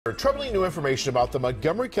Troubling new information about the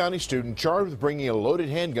Montgomery County student charged with bringing a loaded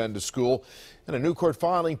handgun to school. In a new court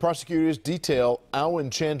filing, prosecutors detail Alwyn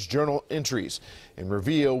Chen's journal entries and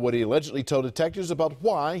reveal what he allegedly told detectives about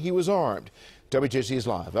why he was armed. WJC's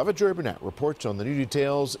Live. Joy Burnett reports on the new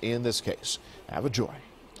details in this case. Joy.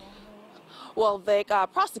 Well, Vic,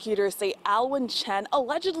 prosecutors say Alwyn Chen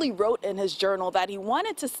allegedly wrote in his journal that he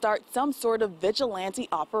wanted to start some sort of vigilante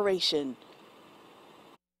operation.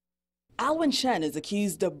 Alwyn Chen is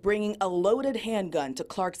accused of bringing a loaded handgun to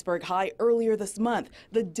Clarksburg High earlier this month,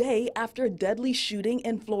 the day after a deadly shooting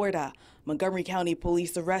in Florida. Montgomery County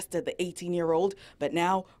police arrested the 18-year-old, but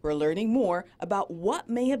now we're learning more about what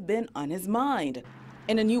may have been on his mind.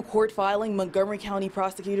 In a new court filing, Montgomery County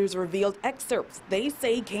prosecutors revealed excerpts they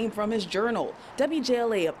say came from his journal.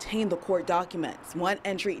 WJLA obtained the court documents. One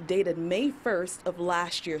entry dated May 1st of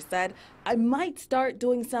last year said, "I might start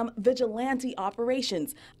doing some vigilante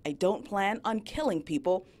operations. I don't plan on killing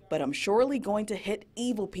people, but I'm surely going to hit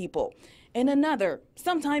evil people." In another,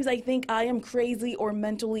 "Sometimes I think I am crazy or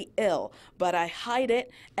mentally ill, but I hide it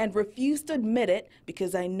and refuse to admit it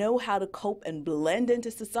because I know how to cope and blend into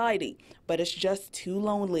society, but it's just too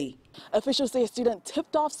lonely." Officials say a student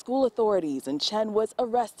tipped off school authorities and Chen was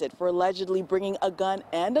arrested for allegedly bringing a gun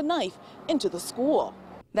and a knife into the school.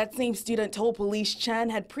 That same student told police Chen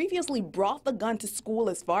had previously brought the gun to school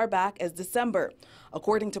as far back as December.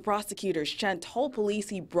 According to prosecutors, Chen told police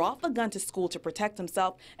he brought the gun to school to protect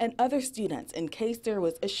himself and other students in case there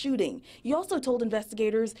was a shooting. He also told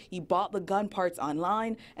investigators he bought the gun parts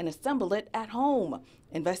online and assembled it at home.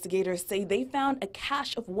 Investigators say they found a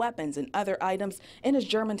cache of weapons and other items in his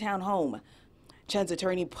Germantown home. Chen's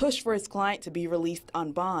attorney pushed for his client to be released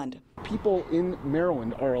on bond. People in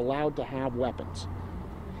Maryland are allowed to have weapons.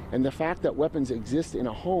 And the fact that weapons exist in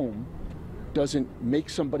a home doesn't make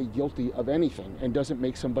somebody guilty of anything and doesn't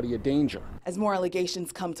make somebody a danger. As more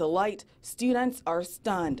allegations come to light, students are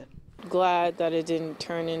stunned. Glad that it didn't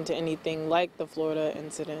turn into anything like the Florida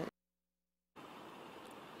incident.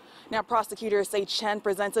 Now, prosecutors say Chen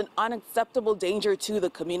presents an unacceptable danger to the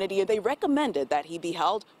community, and they recommended that he be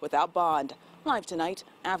held without bond. Live tonight,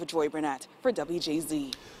 Joy Burnett for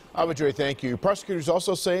WJZ. Joy, thank you. Prosecutors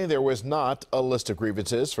also say there was not a list of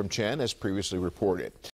grievances from Chen as previously reported.